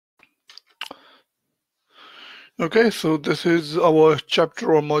Okay, so this is our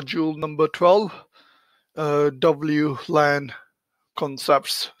chapter or module number 12, WLAN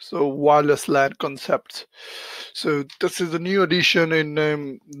concepts, so wireless LAN concepts. So this is a new addition in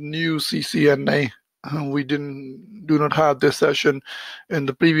new CCNA. We do not have this session in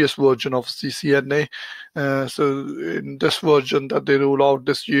the previous version of CCNA. So in this version that they roll out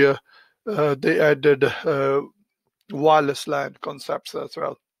this year, they added wireless LAN concepts as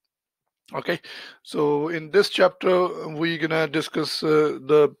well. Okay, so in this chapter, we're gonna discuss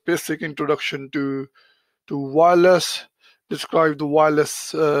the basic introduction to wireless, describe the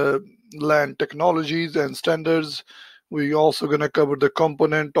wireless LAN technologies and standards. We're also gonna cover the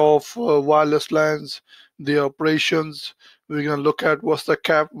component of wireless LANs, the operations. We're gonna look at what the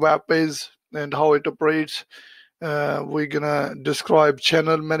CAPWAP is and how it operates. We're gonna describe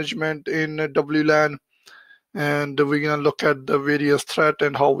channel management in WLAN, and we're going to look at the various threat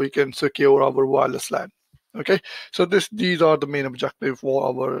and how we can secure our wireless LAN. Okay, so these are the main objectives for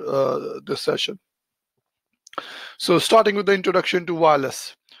our this session. So starting with the introduction to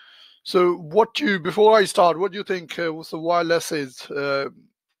wireless. So before I start, what do you think what the wireless is,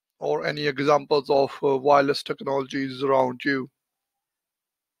 or any examples of wireless technologies around you?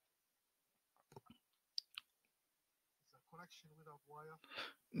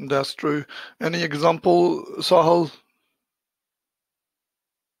 That's true. Any example, Sahal?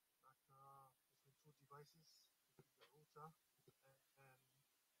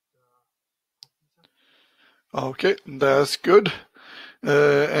 Okay, that's good.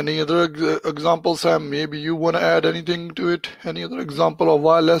 Any other example, Sam? Maybe you want to add anything to it? Any other example of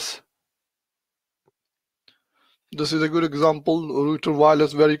wireless? This is a good example. Router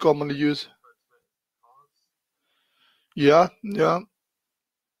wireless, very commonly used. Yeah.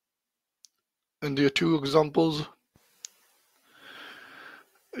 And there are two examples.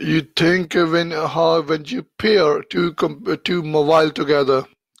 You think when you pair two mobile together,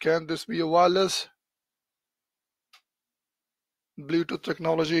 can this be a wireless? Bluetooth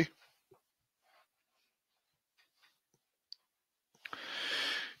technology?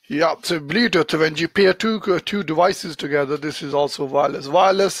 Yeah, so Bluetooth, when you pair two devices together, this is also wireless.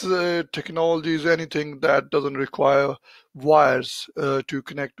 Wireless technology is anything that doesn't require wires to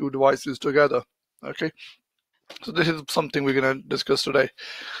connect two devices together. Okay, so this is something we're going to discuss today.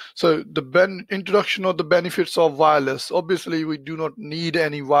 So the introduction of the benefits of wireless. Obviously, we do not need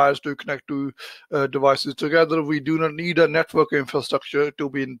any wires to connect two devices together. We do not need a network infrastructure to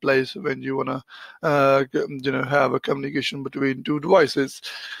be in place when you want to have a communication between two devices.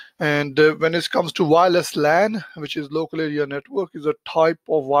 And when it comes to wireless LAN, which is local area network, is a type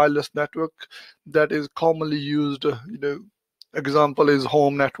of wireless network that is commonly used. Example is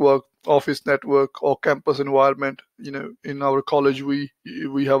home network, office network, or campus environment. In our college, we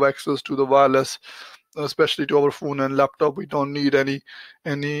have access to the wireless, especially to our phone and laptop. We don't need any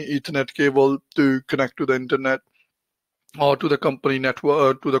Ethernet cable to connect to the internet or to the company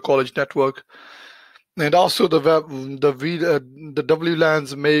network, to the college network. And also the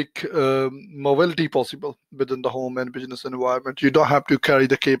WLANs make mobility possible within the home and business environment. You don't have to carry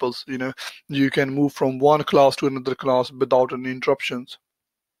the cables. You can move from one class to another class without any interruptions.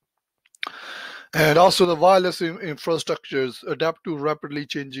 And also the wireless infrastructures adapt to rapidly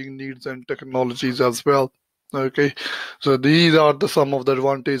changing needs and technologies as well. Okay, so these are some of the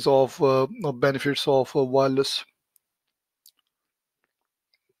advantages of benefits of wireless.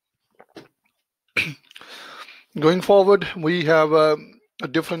 Going forward, we have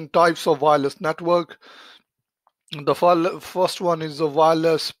different types of wireless network. The first one is a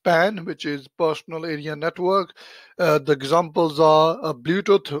wireless PAN, which is personal area network. The examples are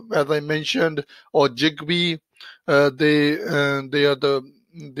Bluetooth, as I mentioned, or Zigbee. They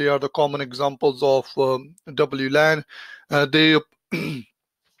are the common examples of WLAN. They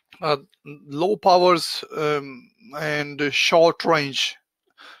low powers and short range.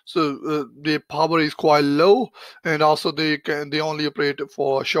 So the power is quite low, and also they only operate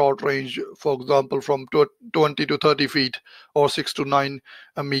for short range. For example, from 20 to 30 feet or 6 to 9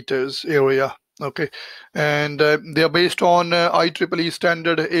 meters area. Okay, and they are based on IEEE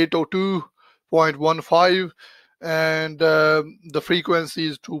standard 802.15, and the frequency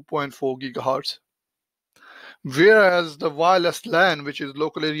is 2.4 gigahertz. Whereas the wireless LAN, which is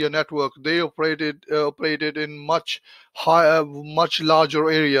local area network, they operated in much higher, much larger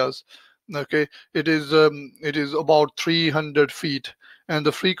areas. Okay, it is about 300 feet, and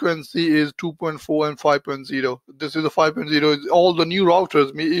the frequency is 2.4 and 5.0. This is the 5.0. All the new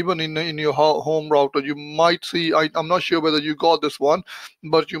routers, even in your home router, you might see. I'm not sure whether you got this one,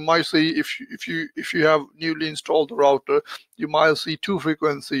 but you might see if you have newly installed the router, you might see two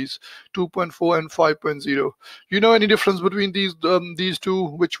frequencies, 2.4 and 5.0. You know any difference between these two?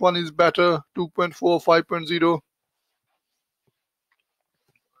 Which one is better, 2.4, 5.0?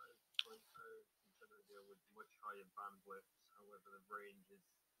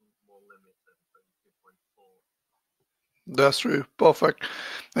 That's true. Perfect.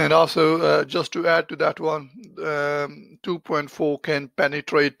 And also, just to add to that one, 2.4 can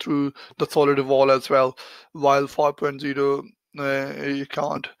penetrate through the solid wall as well, while 5.0 you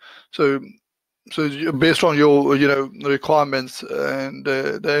can't. So based on your requirements and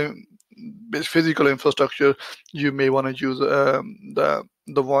the physical infrastructure, you may want to use the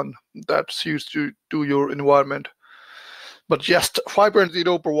one that suits to your environment. But yes,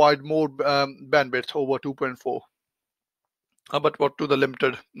 5.0 provide more bandwidth over 2.4. But what to the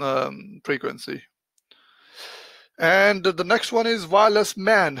limited frequency. And the next one is wireless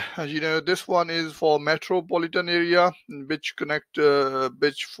MAN. This one is for metropolitan area, which connect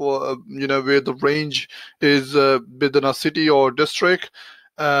which for where the range is within a city or district,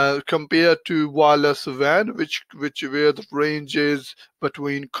 compared to wireless WAN, which where the range is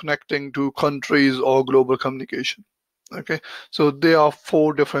between connecting to countries or global communication. Okay, so there are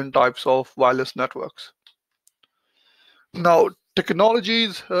 4 different types of wireless networks. Now,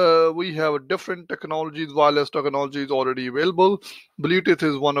 technologies, we have different technologies, wireless technologies already available. Bluetooth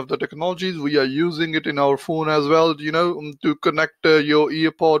is one of the technologies. We are using it in our phone as well. To connect your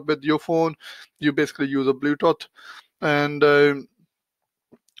earpod with your phone, you basically use a Bluetooth. And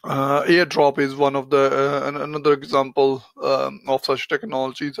AirDrop is one of the another example of such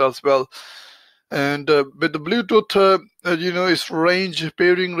technologies as well. And with the Bluetooth, its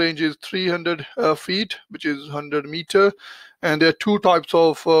pairing range is 300 feet, which is 100 meter. And there are 2 types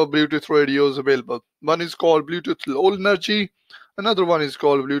of Bluetooth radios available. One is called Bluetooth Low Energy. Another one is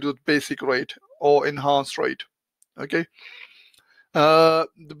called Bluetooth Basic Rate or Enhanced Rate. Okay. The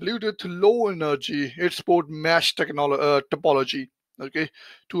Bluetooth Low Energy, it supports mesh topology. Okay,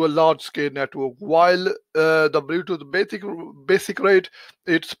 to a large scale network, while the Bluetooth basic rate,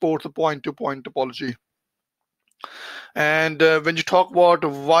 it supports a point-to-point topology. And when you talk about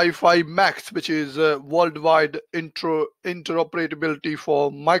Wi-Fi Max, which is worldwide interoperability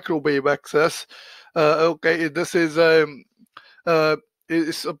for microwave access, okay, this is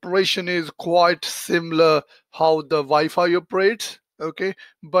its operation is quite similar how the Wi-Fi operates, okay,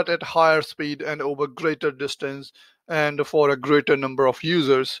 but at higher speed and over greater distance and for a greater number of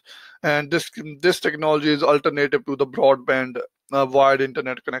users. And this technology is alternative to the broadband wired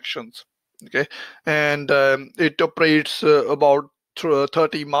internet connections. Okay, and it operates about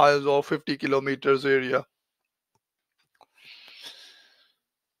 30 miles or 50 kilometers area.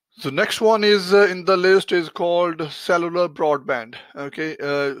 The next one is in the list is called cellular broadband. Okay,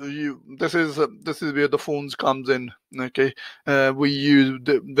 this is where the phones comes in. Okay, when you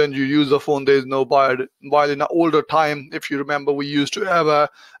use the phone, there is no wire. While in an older time, if you remember, we used to have a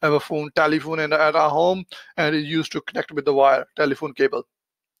telephone at our home, and it used to connect with the wire telephone cable.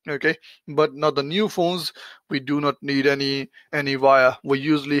 Okay, but now the new phones, we do not need any wire. We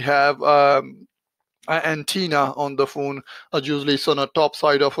usually have an antenna on the phone, usually it's on the top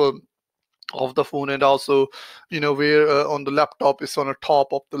side of the phone, and also where on the laptop, it's on the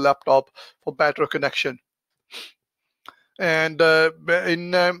top of the laptop for better connection. And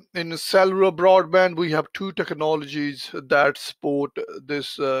in cellular broadband, we have 2 technologies that support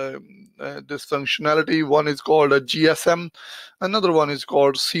this this functionality. One is called a GSM, another one is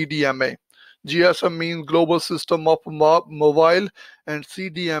called CDMA. GSM means Global System of Mobile, and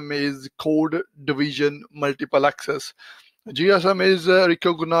CDMA is Code Division Multiple Access. GSM is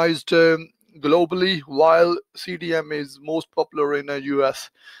recognized globally, while CDMA is most popular in the US.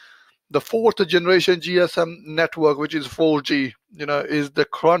 The 4th generation GSM network, which is 4G, is the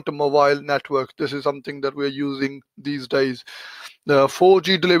current mobile network. This is something that we're using these days. The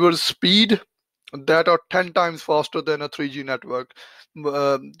 4G delivers speed that are 10 times faster than a 3G network.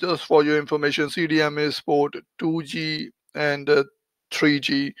 Just for your information, CDMA support 2G and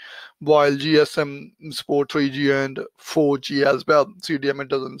 3G, while GSM support 3G and 4G as well. CDMA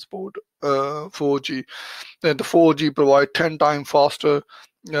doesn't support 4G. And the 4G provide 10 times faster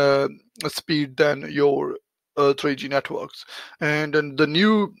speed than your 3G networks. And then the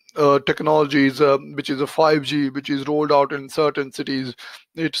new technologies, which is a 5G, which is rolled out in certain cities,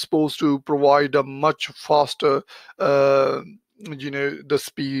 it's supposed to provide a much faster, the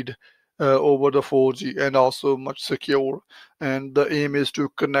speed over the 4G, and also much secure. And the aim is to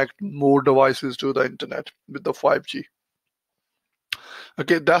connect more devices to the internet with the 5G.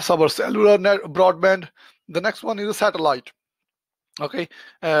 Okay, that's our cellular broadband. The next one is a satellite. Okay,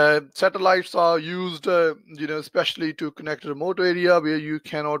 satellites are used, especially to connect remote area where you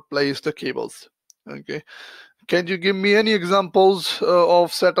cannot place the cables. Okay, can you give me any examples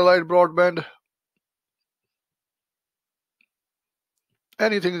of satellite broadband?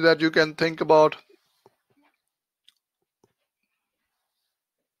 Anything that you can think about?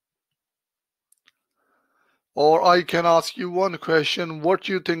 Or I can ask you one question. What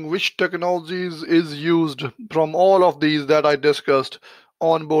do you think, which technologies is used from all of these that I discussed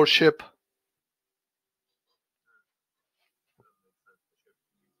on board ship?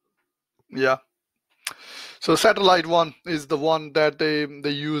 Yeah. So satellite one is the one that they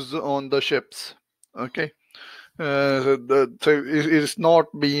use on the ships. Okay. So it's not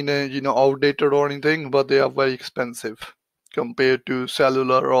been outdated or anything, but they are very expensive compared to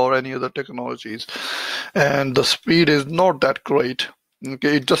cellular or any other technologies, and the speed is not that great.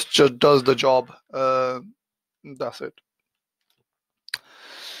 Okay, it just does the job. That's it.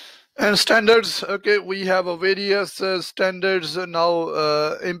 And standards, okay, we have a various standards now,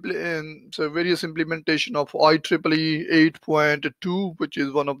 so various implementation of IEEE 8.2, which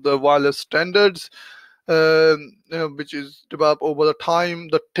is one of the wireless standards, which is developed over the time.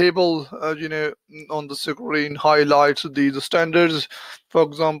 The table, on the screen highlights these standards. For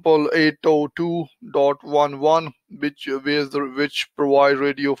example, 802.11, which provide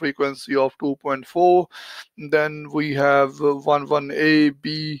radio frequency of 2.4. Then we have 11A,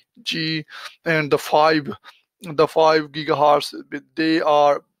 B, G, and the 5 gigahertz. They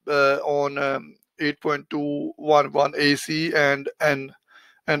are on 8.211 AC and N,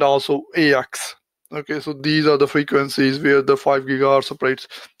 and also AX. Okay, so these are the frequencies where the 5 gigahertz operates.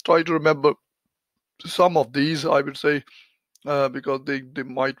 Try to remember some of these, I would say, because they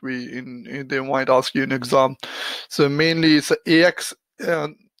might be they might ask you in exam. So mainly it's AX.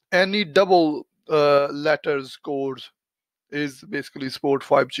 Any double letters codes is basically support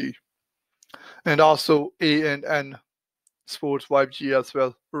 5G, and also A and N supports 5G as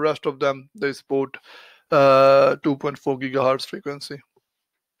well. The rest of them they support 2.4 gigahertz frequency.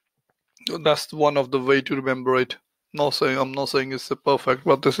 That's one of the way to remember it. I'm not saying it's perfect,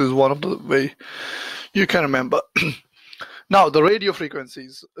 but this is one of the way you can remember. Now, the radio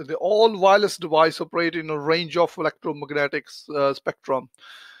frequencies. All wireless devices operate in a range of electromagnetic spectrum.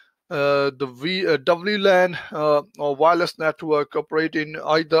 The WLAN or wireless network operate in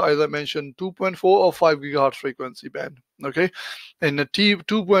either, as I mentioned, 2.4 or 5 gigahertz frequency band. Okay, and the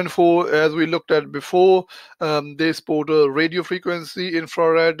 2.4, as we looked at before, they support a radio frequency,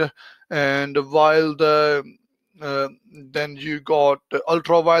 infrared, and while then you got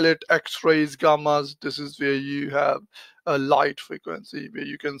ultraviolet, X-rays, gammas. This is where you have a light frequency where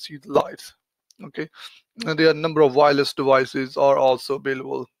you can see the lights. Okay, and there are a number of wireless devices are also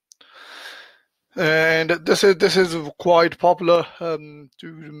available. And this is quite popular to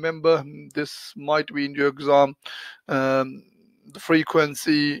remember. This might be in your exam. The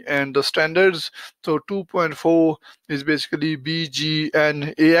frequency and the standards. So 2.4 is basically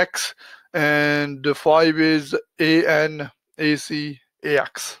BGNAX, and the 5 is ANACAX.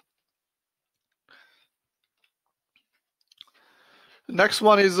 Next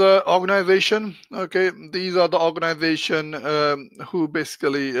one is organization. Okay, these are the organization who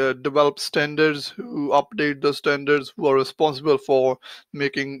basically develop standards, who update the standards, who are responsible for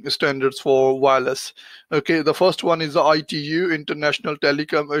making standards for wireless. Okay, the first one is the ITU, International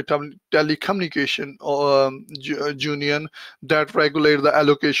Telecommunication Union, that regulate the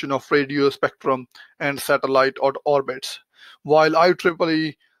allocation of radio spectrum and satellite orbits. While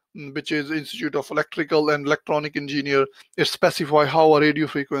IEEE, which is Institute of Electrical and Electronic Engineer, it specifies how a radio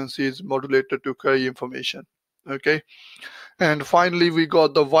frequency is modulated to carry information. Okay, and finally we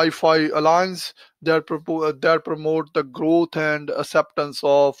got the Wi-Fi Alliance that promote the growth and acceptance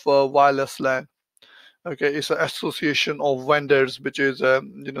of wireless LAN. Okay, it's an association of vendors, which is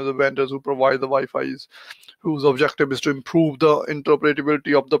the vendors who provide the Wi-Fi's, whose objective is to improve the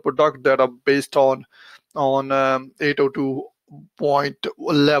interoperability of the product that are based on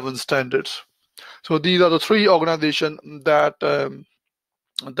 802.11 standards. So these are the three organizations that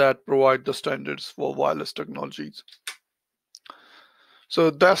provide the standards for wireless technologies.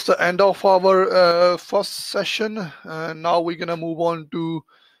 So that's the end of our first session. Now we're gonna move on to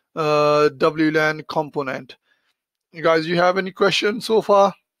WLAN component. You guys, you have any questions so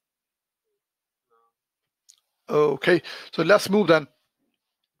far? Okay, so let's move then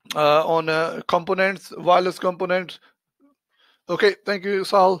on components, wireless components. Okay, thank you,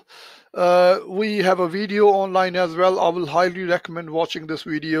 Sal. We have a video online as well. I will highly recommend watching this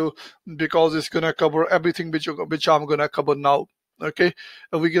video because it's gonna cover everything which I'm gonna cover now. Okay,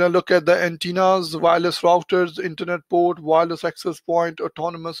 we're gonna look at the antennas, wireless routers, internet port, wireless access point,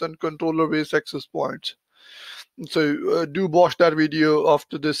 autonomous and controller-based access points. So do watch that video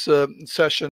after this session.